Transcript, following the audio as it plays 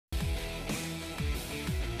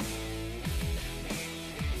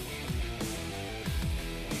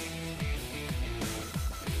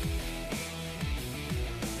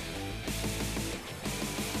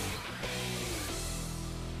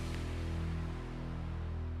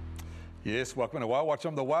Yes, welcome to Whale Watch.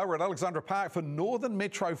 I'm the Whale. We're at Alexandra Park for Northern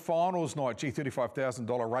Metro Finals night.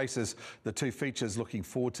 $35,000 races. The two features, looking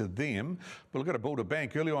forward to them. But we've got to build a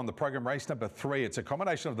bank. Earlier on the program, race number 3. It's a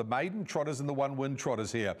combination of the maiden trotters and the one-win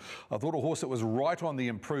trotters here. I thought a horse that was right on the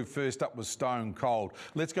improve first up was Stone Cold.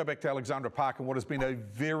 Let's go back to Alexandra Park and what has been a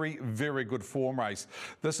very, very good form race.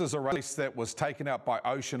 This is a race that was taken out by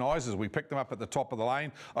Ocean Eyes as we picked them up at the top of the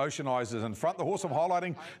lane. Ocean Eyes is in front. The horse I'm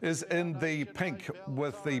highlighting is in the pink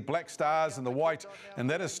with the black stars and the white, and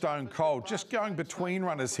that is Stone Cold. Just going between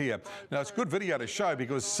runners here. Now, it's a good video to show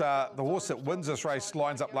because the horse that wins this race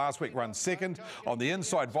lines up last week, runs second. On the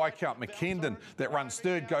inside, Viscount McKendon, that runs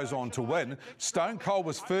third, goes on to win. Stone Cold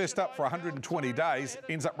was first up for 120 days,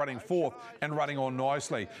 ends up running fourth and running on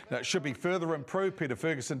nicely. Now, it should be further improved. Peter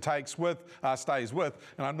Ferguson stays with,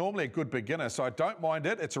 and I'm normally a good beginner, so I don't mind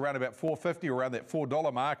it. It's around about $4.50, around that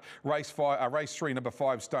 $4 mark. Race 3, number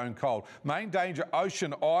 5, Stone Cold. Main danger,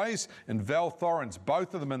 Ocean Eyes and Val Thorens,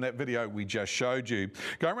 both of them in that video we just showed you.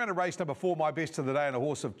 Going around to race number 4, my best of the day, and a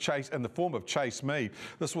horse of Chase in the form of Chase Me.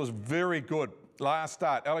 This was very good. Last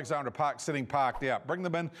start, Alexandra Park sitting parked out. Bring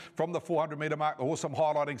them in from the 400-metre mark. The horse I'm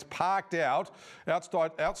highlighting's parked out.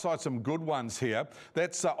 Outside some good ones here.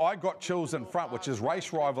 That's I Got Chills in front, which is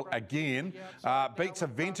race rival again. Beats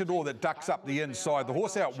Aventador that ducks up the inside. The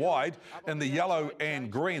horse out wide in the yellow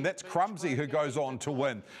and green. That's Crumsy who goes on to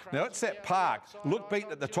win. Now it's that park. Look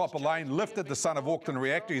beaten at the top of lane. Lifted the son of Auckland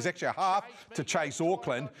Reactor. He's actually a half to chase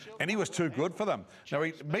Auckland, and he was too good for them. Now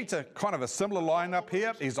he meets a kind of a similar lineup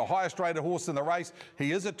here. He's the highest rated horse in the race.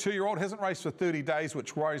 He is a 2-year-old, hasn't raced for 30 days,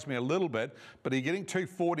 which worries me a little bit, but he's getting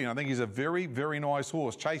 240, and I think he's a very, very nice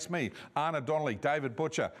horse. Chase Me, Anna Donnelly, David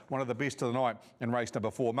Butcher, one of the best of the night in race number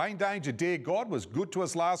 4. Main danger, Dear God, was good to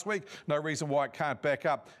us last week. No reason why it can't back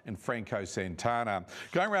up, and Franco Santana.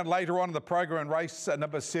 Going around later on in the program in race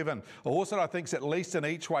number 7, a horse that I think is at least an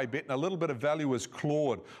each-way bet and a little bit of value is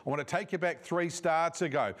Claude. I want to take you back 3 starts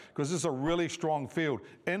ago because this is a really strong field.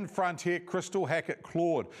 In front here, Crystal Hackett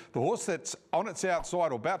Claude. The horse that's on its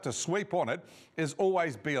outside or about to sweep on it is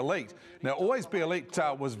Always Be Elite. Now, Always Be Elite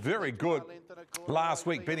was very good last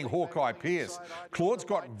week, beating Hawkeye Pierce. Claude's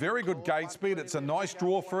got very good gate speed. It's a nice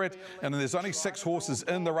draw for it, and there's only 6 horses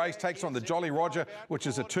in the race. Takes on the Jolly Roger, which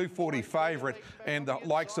is a 240 favourite, and the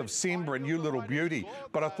likes of Sembra and You Little Beauty.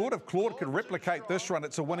 But I thought if Claude could replicate this run,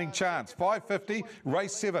 it's a winning chance. $5.50,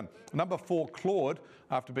 race 7, number 4, Claude,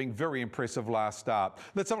 after being very impressive last start.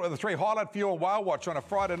 Let's have a look at the 3 highlight for you on Whale Watch on a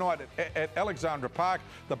Friday night at Alexandra Park.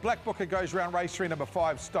 The Black Booker goes around race 3, number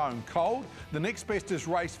 5, Stone Cold. The next best is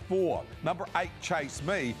race 4, number 8, Chase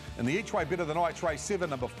Me. And the each way bet of the night's race 7,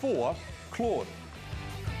 number 4, Claude.